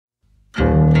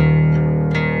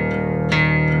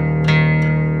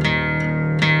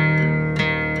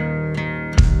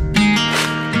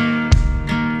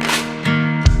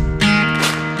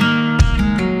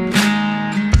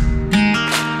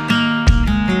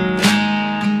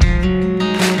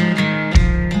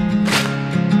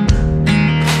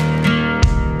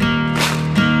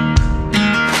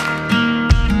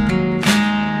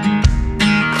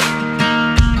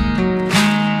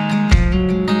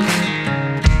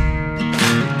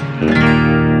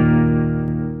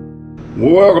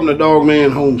Welcome to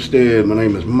Dogman Homestead. My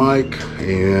name is Mike,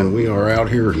 and we are out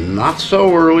here not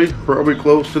so early, probably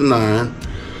close to 9.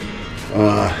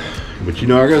 But you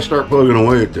know, I gotta start plugging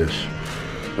away at this.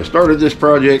 I started this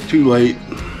project too late.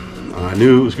 I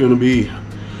knew it was gonna be,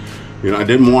 you know, I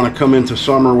didn't want to come into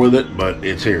summer with it, but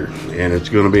it's here. And it's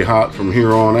gonna be hot from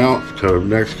here on out to the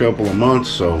next couple of months,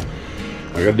 so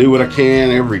I gotta do what I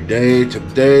can every day.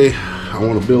 Today, I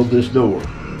want to build this door.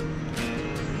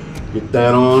 Get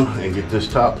that on and get this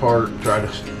top part, try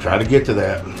to get to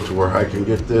that to where I can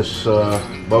get this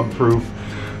bug proof.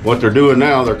 What they're doing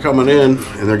now, they're coming in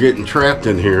and they're getting trapped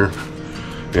in here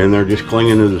and they're just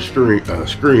clinging to the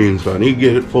screen, so I need to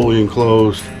get it fully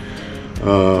enclosed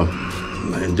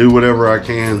and do whatever I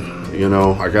can. You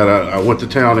know, I went to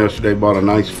town yesterday, bought a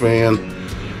nice fan,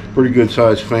 pretty good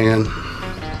sized fan,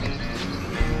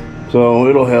 so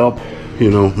it'll help,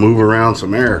 you know, move around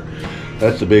some air.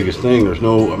 That's the biggest thing. There's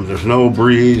no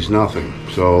breeze, nothing.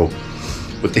 So,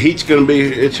 but the heat's gonna be,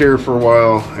 it's here for a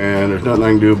while and there's nothing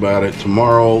I can do about it.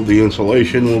 Tomorrow, the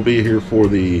insulation will be here for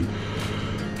the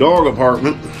dog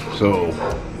apartment. So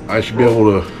I should be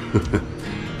able to,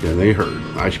 yeah, they heard.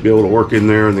 I should be able to work in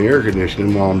there in the air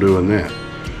conditioning while I'm doing that.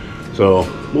 So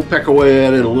we'll peck away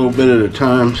at it a little bit at a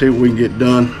time, see what we can get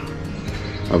done.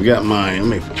 I've got my, let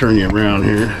me turn you around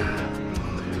here.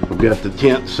 I've got the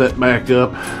tent set back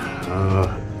up.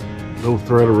 No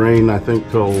threat of rain, I think,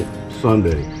 till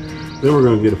Sunday. Then we're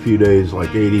going to get a few days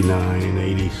like 89,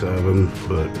 87,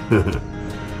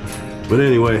 but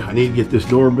anyway, I need to get this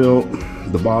door built.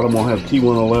 The bottom will have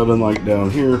T111 like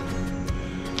down here,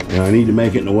 and I need to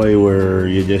make it in a way where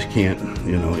you just can't,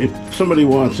 you know, if somebody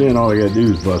wants in, all I got to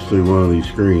do is bust through one of these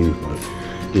screens. But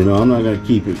you know, I'm not going to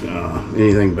keep it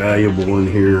anything valuable in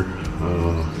here.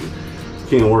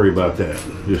 Can't worry about that.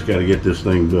 Just got to get this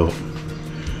thing built.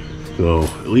 So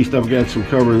at least I've got some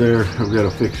cover there. I've got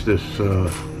to fix this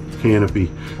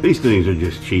canopy. These things are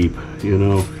just cheap, you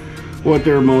know. What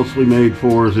they're mostly made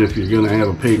for is if you're going to have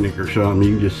a picnic or something,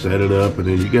 you can just set it up and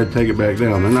then you got to take it back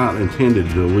down. They're not intended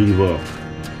to leave up,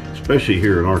 especially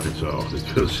here in Arkansas,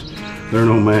 because they're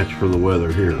no match for the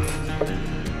weather here.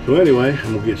 So anyway,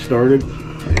 we'll get started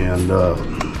and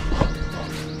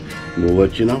we'll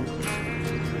let you know.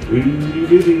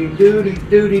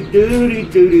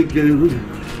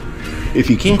 If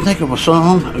you can't think of a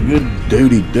song, a good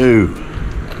doody-doo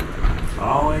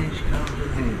always comes in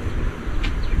handy.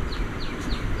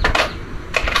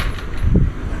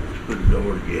 Let's put the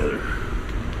door together.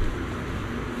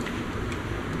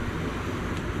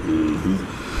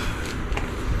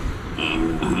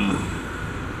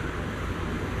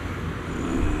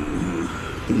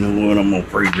 You know what? I'm gonna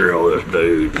pre-drill this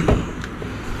dude.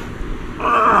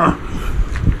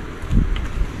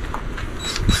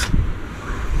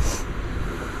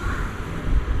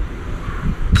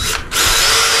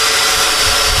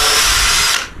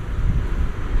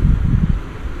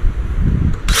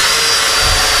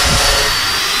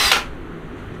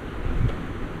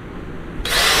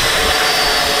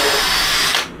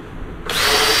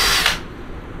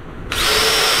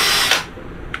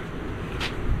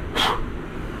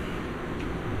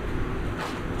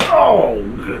 Oh,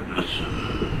 goodness.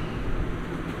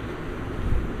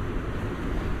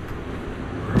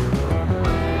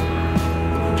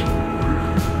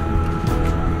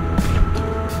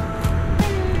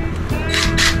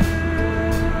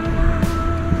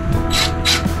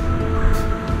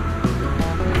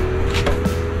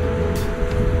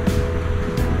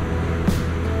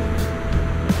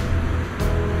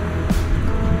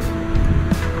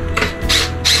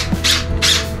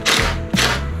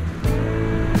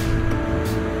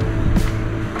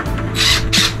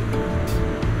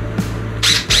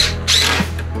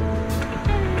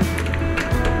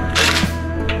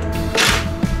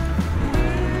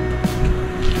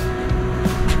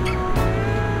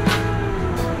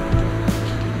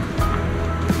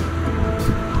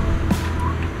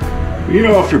 You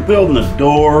know, if you're building a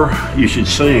door, you should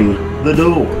sing the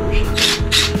doors.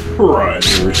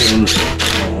 Riders in the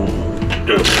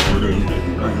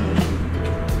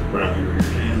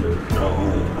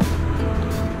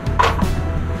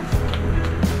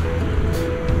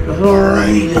all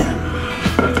right then.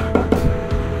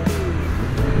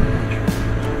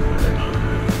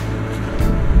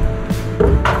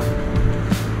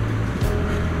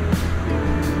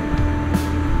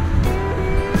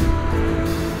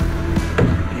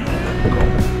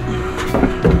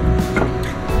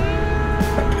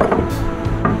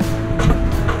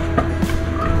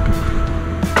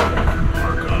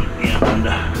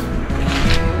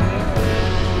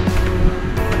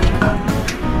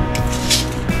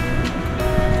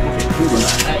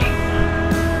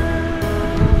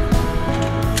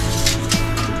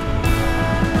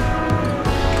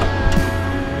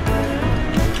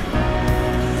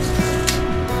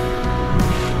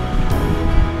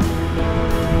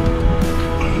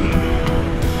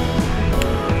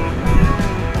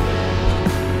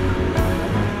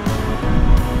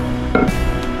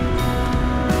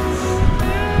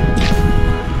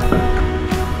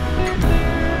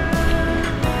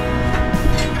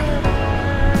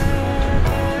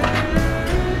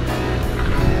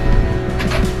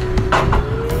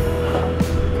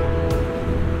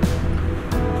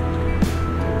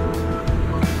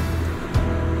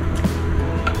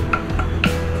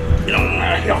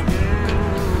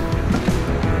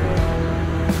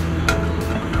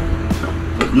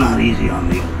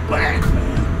 back,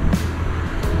 man.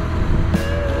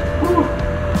 Whew.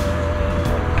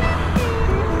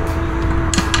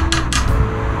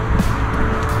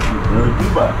 Another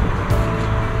 2x4.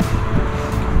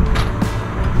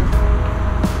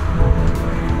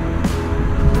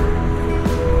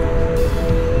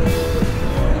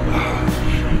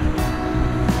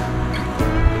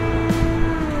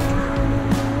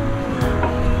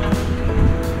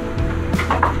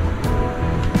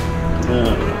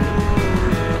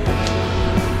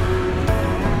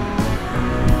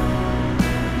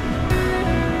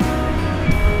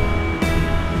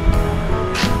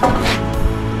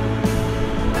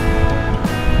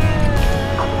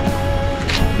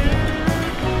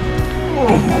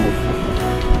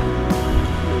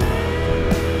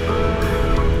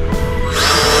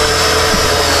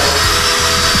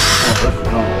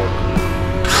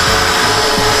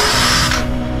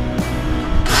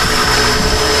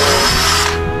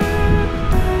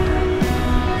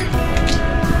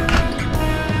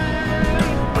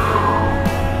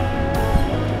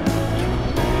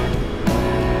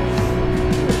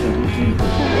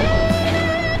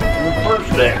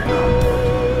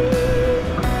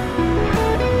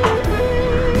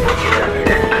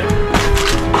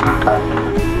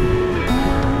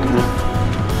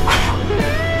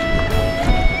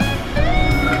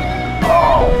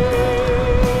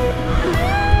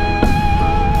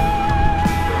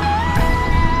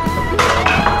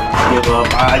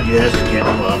 I just give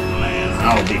up, man.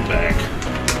 I'll be back.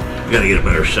 Gotta get a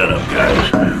better setup,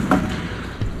 guys.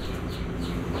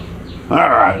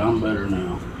 Alright, I'm better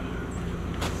now.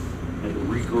 Need to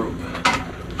regroup.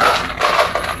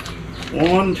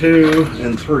 1, 2,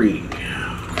 and 3.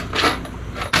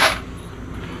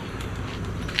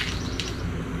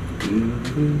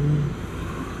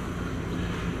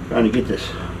 Trying to get this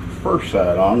first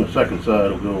side on. The second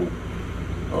side will go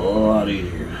a lot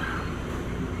easier,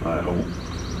 I hope.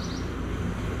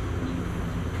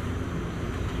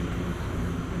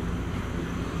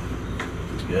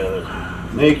 Gotta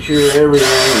make sure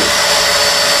everything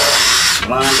is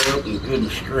lined up and good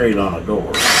and straight on a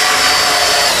door.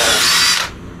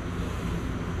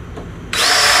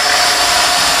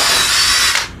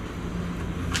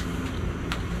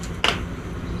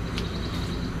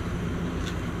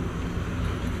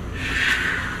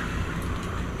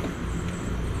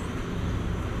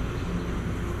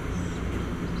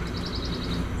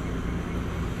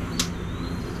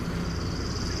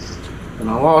 And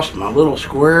I lost my little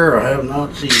square. I have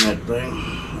not seen that thing.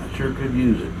 I sure could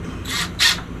use it.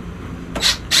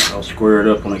 I'll square it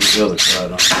up when I get the other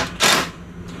side on.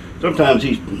 Sometimes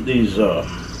these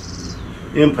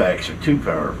impacts are too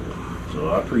powerful.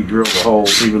 So I pre-drill the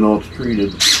holes even though it's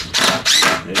treated.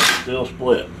 It's still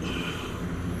split.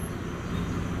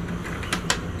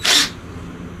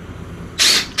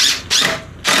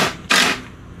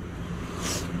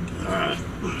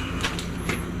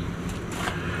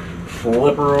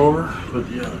 Flip her over, put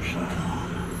the other side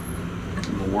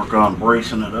on. We'll work on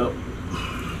bracing it up.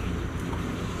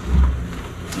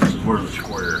 This is where the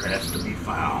square has to be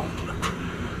found.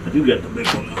 I do got the big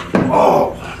one.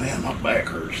 Oh man, my back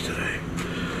hurts today.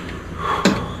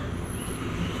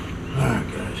 Alright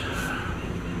guys.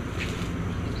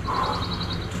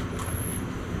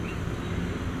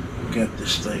 I've got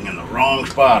this thing in the wrong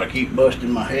spot. I keep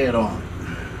busting my head on it.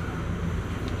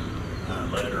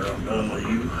 Later I'm done with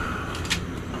you.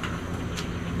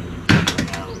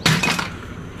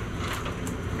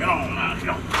 Get on now, get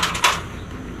on.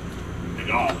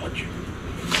 Get on with you.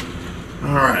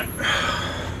 Alright.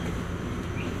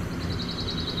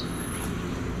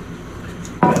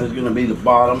 That is going to be the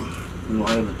bottom. We'll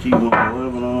have the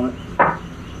T111 on it.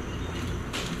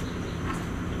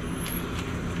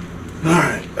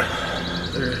 Alright.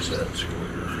 There's that square.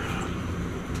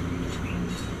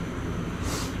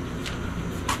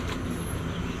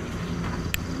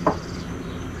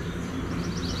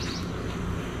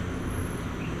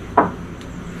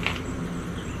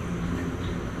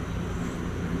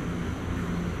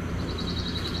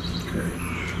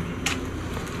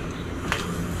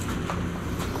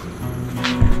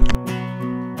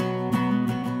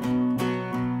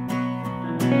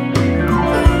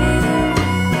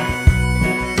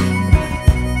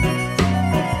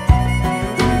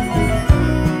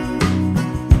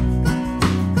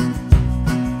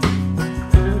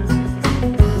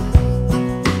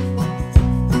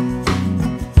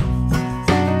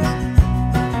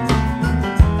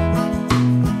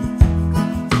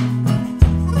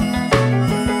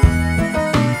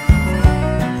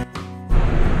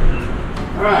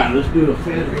 Alright, let's do a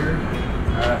fit here.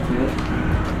 Alright, fit.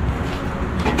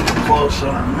 Close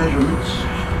on our measurements.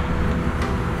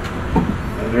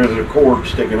 And there's a cord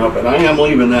sticking up, and I am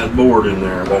leaving that board in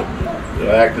there, but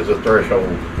to act as a threshold,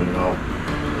 you know.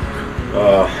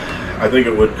 I think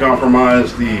it would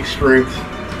compromise the strength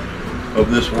of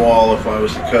this wall if I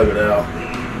was to cut it out,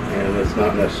 and it's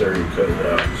not necessary to cut it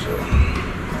out. So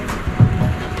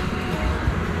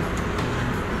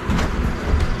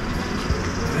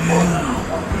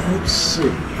well, let's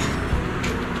see.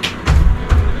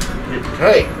 It's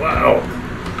tight. Wow.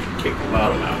 Kick the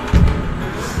bottom out.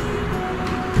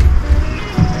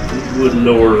 These wooden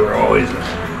doors are always a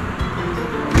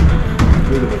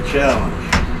bit of a challenge.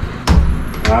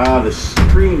 Ah, the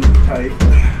screen's tight.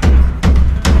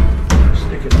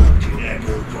 Stick it up too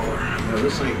daggone far. Now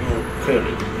this ain't gonna cut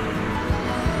it.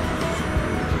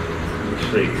 Let's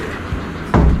see here.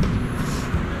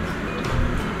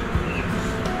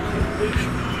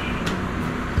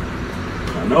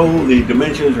 I know the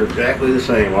dimensions are exactly the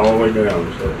same all the way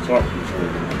down, so it's not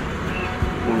concerned.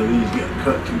 One of these got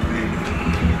cut too big.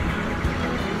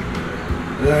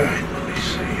 Alright, let me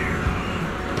see here.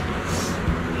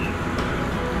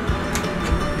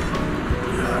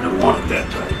 I don't want it that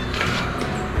tight.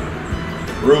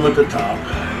 Room at the top.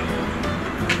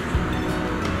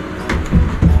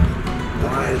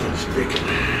 Why is it sticking?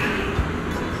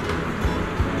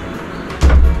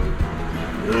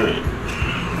 Alright.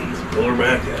 Pull her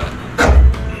back out.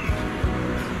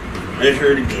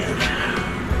 Measure it again.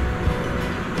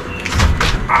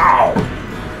 Ow!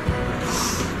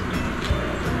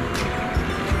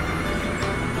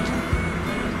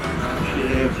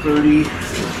 Should have 30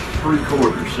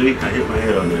 3/4. See, I hit my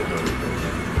head on that.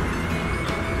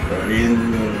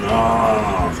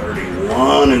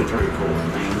 31 3/4.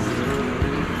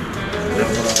 Is that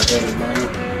what I had in mind?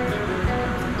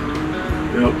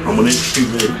 Yep, I'm an inch too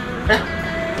big.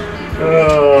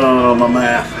 Oh, my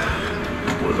math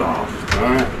was off.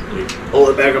 Alright, pull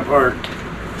it back apart.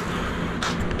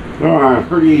 Alright,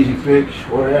 pretty easy fix.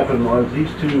 What happened was these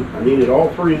two, I needed all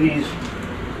three of these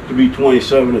to be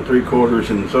 27 3/4,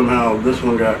 and somehow this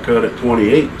one got cut at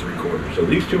 28 3/4. So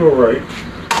these two are right.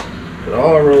 But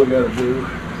all I really got to do is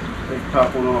take the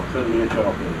top one off, cut an inch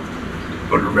off, and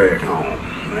put her back on.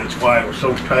 And that's why it was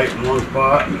so tight in one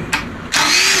spot and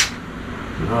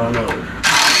not another.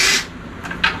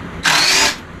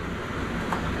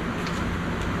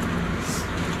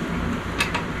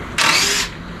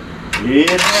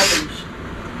 It happens.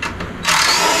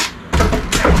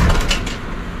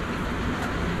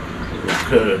 We'll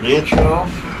cut an inch off.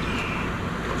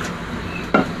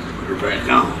 Put her back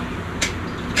on.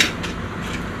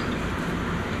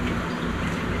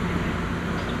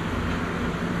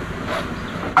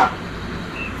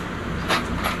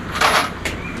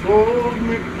 Old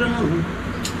MacDonald,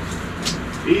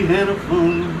 he had a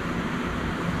farm.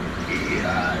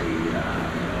 Yeah.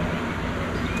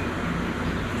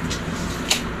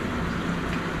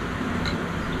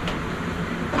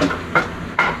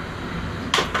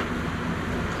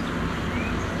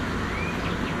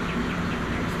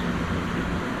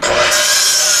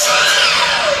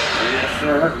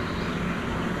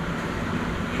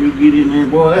 You get in there,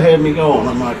 boy, that had me going.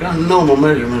 I'm like, I know my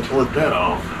measurements weren't that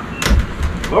off.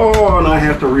 Oh, and I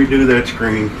have to redo that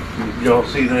screen. Y'all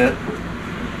see that?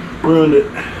 Ruined it.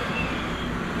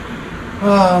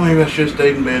 Oh, maybe I should have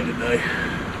stayed in bed today.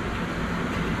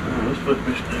 Let's put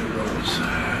this dude on the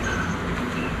side.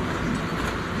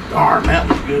 Darn, that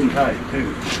was good and tight,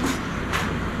 too.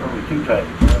 Probably too tight.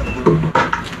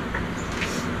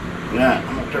 Now,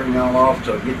 I'm going to turn y'all off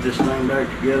till I get this thing back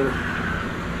together.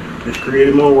 Just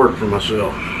creating more work for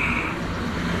myself.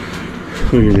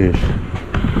 Look at this.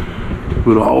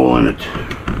 Put a hole in it.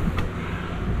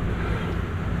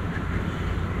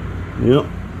 Yep,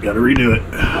 got to redo it.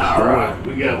 Alright,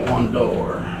 we got one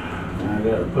door. I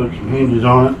got to put some hinges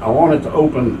on it. I want it to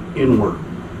open inward.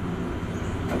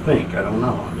 I think, I don't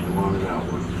know. I just want it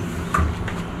outward.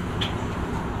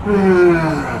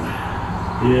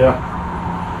 Yeah,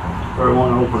 probably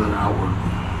want to open it outward.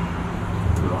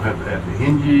 I'll have to have the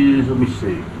hinges. Let me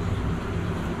see.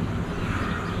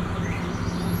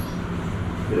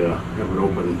 Yeah, it would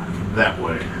open that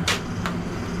way.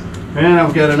 And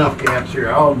I've got enough gaps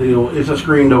here. I'll deal. It's a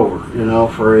screen door, you know,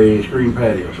 for a screen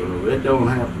patio, so it don't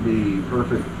have to be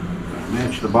perfect.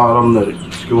 Match the bottom that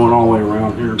it's going all the way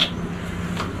around here.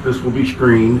 This will be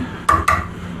screened.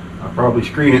 I'll probably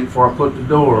screen it before I put the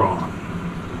door on.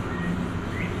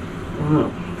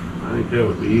 Well, I think that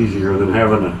would be easier than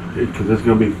having because it's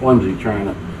going to be flimsy trying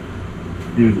to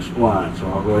do the spline. So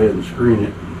I'll go ahead and screen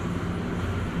it.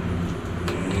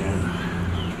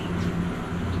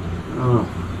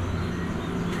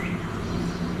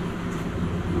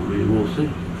 And we'll see.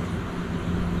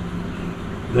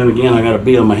 then again, I got to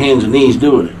be on my hands and knees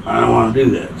doing it. I don't want to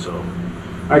do that, so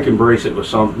I can brace it with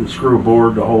something, screw a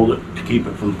board to hold it, to keep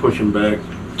it from pushing back.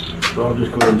 So I'll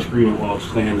just go ahead and screen it while it's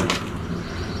standing.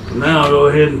 So now I'll go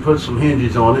ahead and put some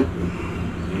hinges on it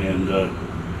and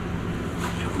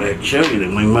come back and show you.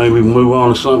 Then we maybe move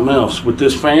on to something else. With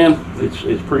this fan,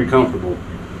 it's pretty comfortable.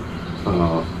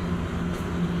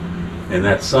 And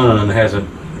that sun hasn't,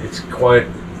 it's quite,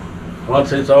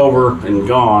 once it's over and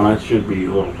gone, it should be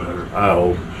a little better, I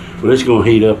hope. But it's going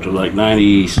to heat up to like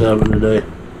 97 today.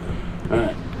 All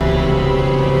right.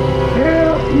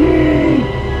 Help me!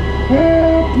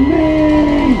 Help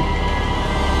me!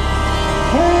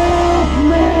 Help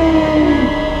me!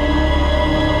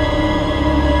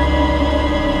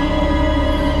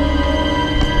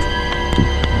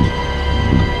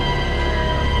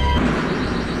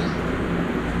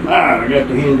 Alright, I got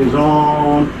the hinges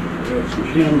on. Got some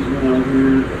shims down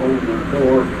here holding the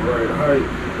door at the right height.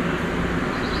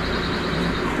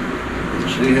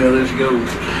 Let's see how this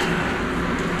goes.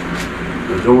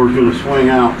 The door's going to swing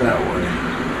out that way.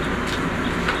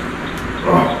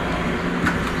 Oh.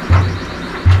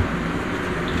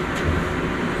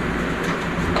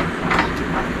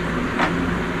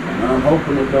 And I'm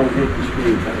hoping it don't hit the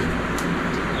screen paper.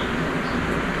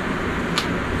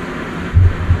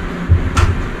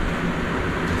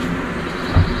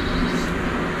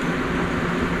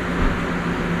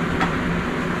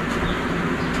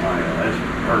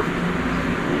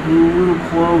 A little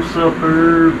close up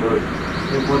there, but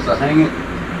once I hang it,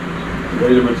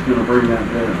 later it's going to bring that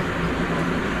down.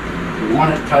 We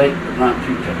want it tight, but not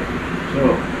too tight. So,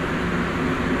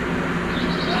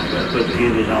 I got to put the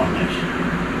hinges on this.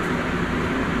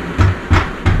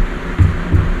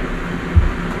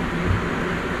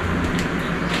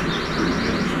 Pretty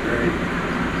good straight.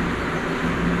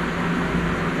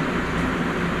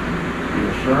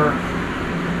 Yes, sir.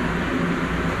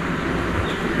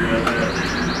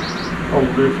 Whole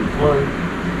different play.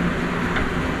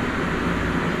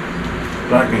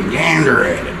 But I can gander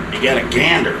at it. You gotta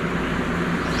gander.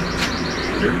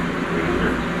 Gander,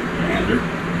 gander, gander.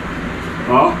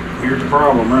 Oh, here's the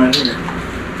problem right here.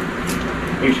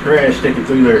 There's grass sticking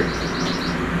through there.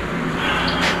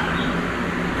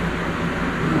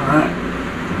 Alright.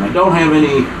 I don't have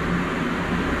any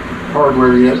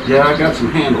hardware yet. Yeah, I got some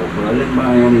handles, but I didn't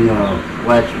buy any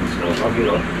latching stuff.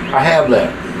 I have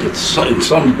that. It's in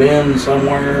some bin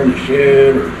somewhere in the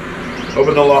shed or over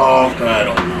in the loft. I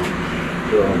don't know.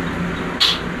 So,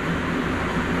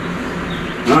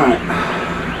 all right.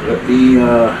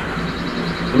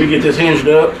 Let me get this hinged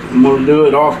up. I'm going to do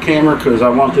it off camera because I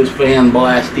want this fan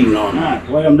blasting on. All right.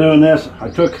 The way I'm doing this, I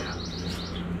took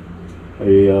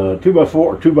a 2x4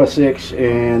 or 2x6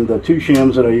 and the two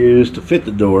shims that I used to fit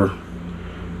the door,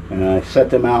 and I set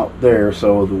them out there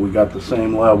so that we got the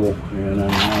same level. And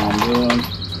now I'm doing.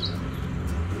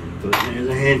 Putting in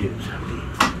the hinges.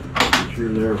 Make sure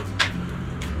they're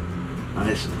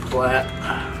nice and flat.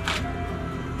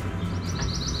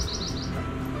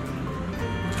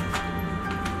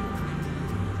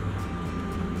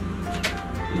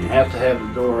 You have to have the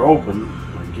door open.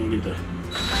 I can't get the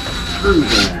screws in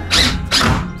there.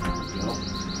 There we go.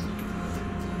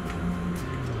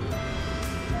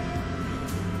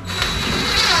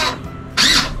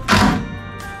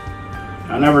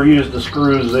 I never use the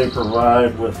screws they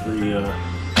provide with the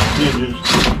hinges.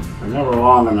 They're never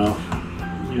long enough.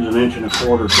 Use an 1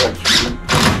 1/4 section.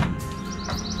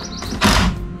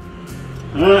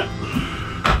 Alright.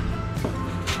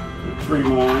 Put 3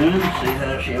 more in. See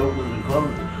how she opens and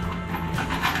closes.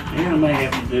 And I may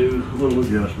have to do little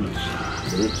adjustments.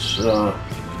 But it's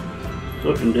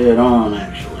looking dead on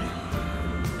actually.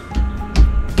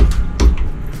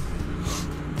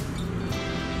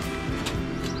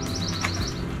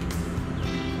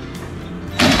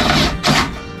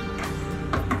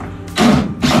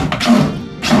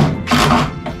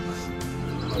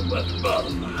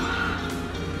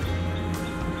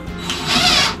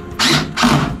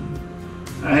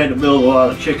 I had to build a lot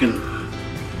of chicken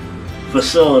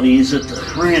facilities at the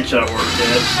ranch I worked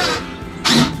at,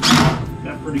 so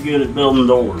got pretty good at building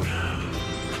doors.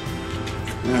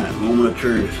 Alright, moment of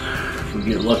truth. If we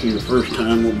get lucky the first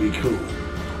time, we'll be cool.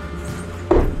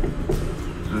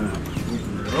 Alright,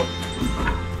 open her up.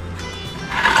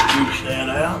 Reach that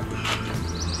out.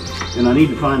 And I need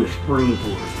to find a spring for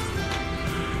it.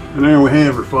 And there we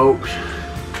have her, folks.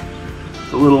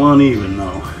 It's a little uneven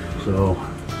though, so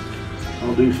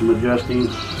I'll do some adjusting.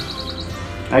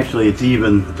 Actually, it's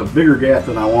even. It's a bigger gap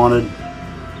than I wanted.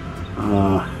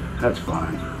 That's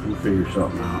fine. We'll figure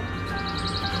something out.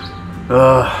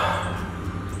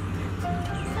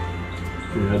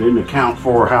 Yeah, I didn't account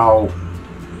for how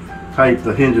tight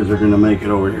the hinges are going to make it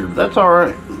over here. But that's all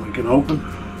right. We can open.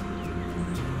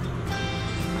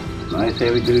 Nice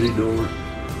heavy duty door.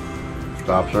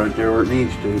 Stops right there where it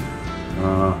needs to.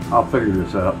 I'll figure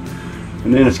this out.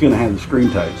 And then it's going to have the screen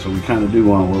tight, so we kind of do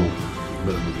want a little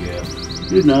bit of a gap.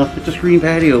 Good enough. It's a screen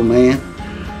patio, man.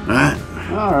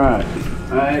 All right.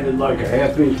 I added like a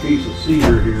 1/2 inch piece of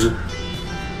cedar here.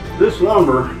 This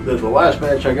lumber, the last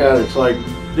batch I got, it's like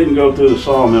didn't go through the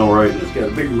sawmill right, and it's got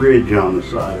a big ridge on the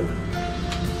side of it.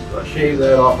 So I shaved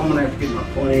that off. I'm gonna have to get my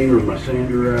plane or my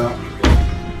sander out.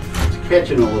 It's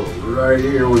catching a little right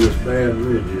here where this bad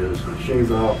ridge is. I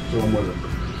shaved off some with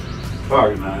a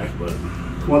pocket knife, but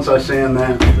once I sand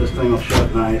that, this thing will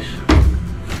shut nice.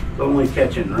 It's only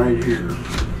catching right here.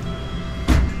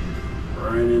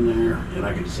 Right in there, and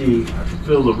I can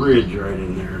feel the ridge right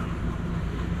in there.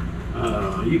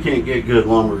 You can't get good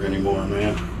lumber anymore,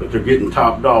 man, but they're getting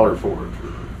top dollar for it.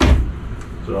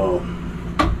 So,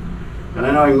 and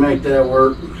I know I can make that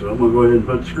work, so I'm gonna go ahead and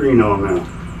put the screen on now,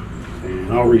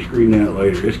 and I'll rescreen that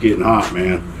later. It's getting hot,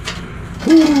 man.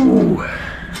 Woo.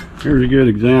 Here's a good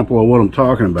example of what I'm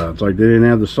talking about. It's like they didn't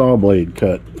have the saw blade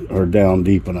cut or down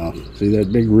deep enough. See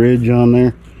that big ridge on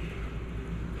there?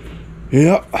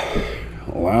 Yep.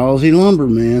 Lousy lumber,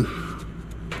 man.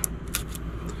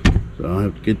 So I'll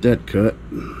have to get that cut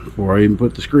before I even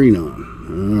put the screen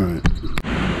on.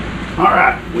 All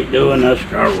right, we doing the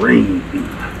screen.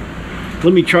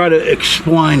 Let me try to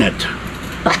explain it.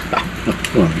 I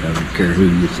don't care who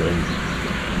you say.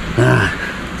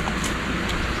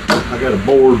 I got a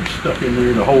board stuck in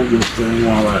there to hold this thing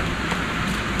while I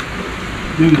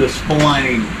do the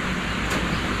splining.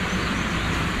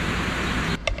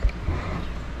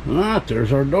 Alright,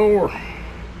 there's our door.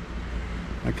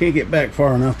 I can't get back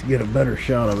far enough to get a better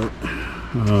shot of it.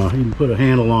 You can put a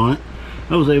handle on it.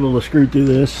 I was able to screw through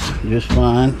this just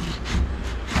fine.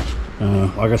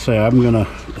 Like I say, I'm going to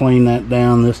plane that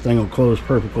down. This thing will close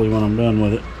perfectly when I'm done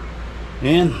with it.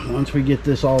 And once we get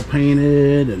this all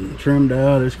painted and trimmed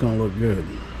out, it's going to look good.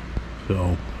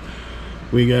 So,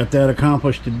 we got that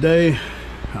accomplished today.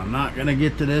 I'm not going to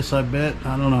get to this, I bet.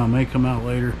 I don't know, it may come out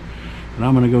later. And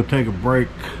I'm going to go take a break.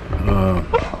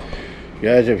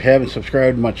 Guys, if you haven't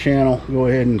subscribed to my channel, go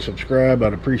ahead and subscribe.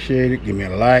 I'd appreciate it. Give me a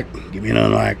like, give me an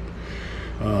unlike.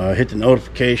 Hit the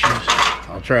notifications.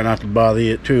 I'll try not to bother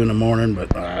you at 2 in the morning,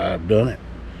 but I've done it.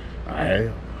 I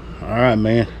have. Alright,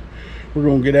 man. We're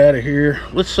going to get out of here.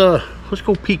 Let's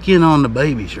go peek in on the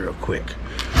babies real quick.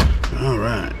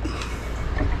 Alright.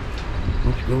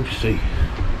 Let's go see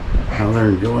how they're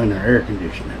enjoying their air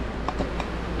conditioning.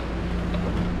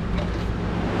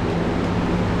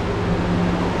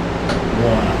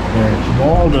 There's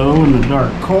Waldo in the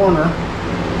dark corner.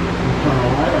 Turn the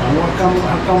light on.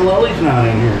 How come Lily's not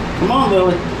in here? Come on,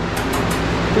 Lily.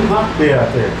 Too hot to be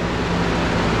out there.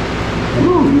 Come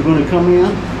on, you gonna come in?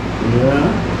 Yeah.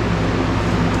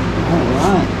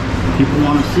 Alright. People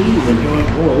want to see you enjoy it.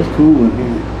 Boy, it's cool in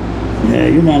here. Yeah,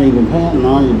 you're not even panting,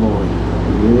 are you, boy?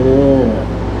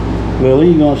 Yeah. Lily,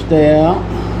 you gonna stay out?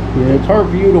 Yeah, it's hard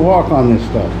for you to walk on this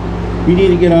stuff. You need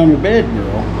to get on your bed,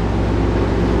 girl.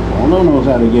 Waldo knows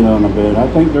how to get on the bed. I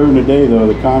think during the day, though,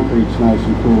 the concrete's nice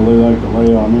and cool. They like to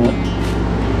lay on it.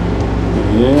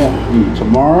 Yeah. And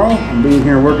tomorrow, I'm being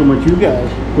here working with you guys,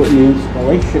 putting the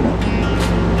installation up.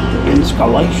 The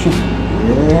installation.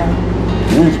 Yeah.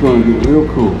 Then it's going to get real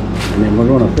cool. And then we're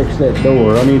going to fix that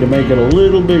door. I need to make it a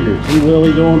little bigger. See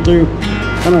Lily going through?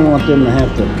 I don't want them to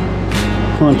have to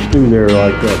punch through there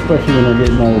like that, especially when they're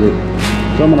getting older.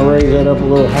 So I'm going to raise that up a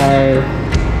little higher.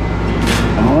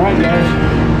 All right,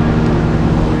 guys.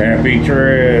 Happy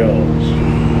trails.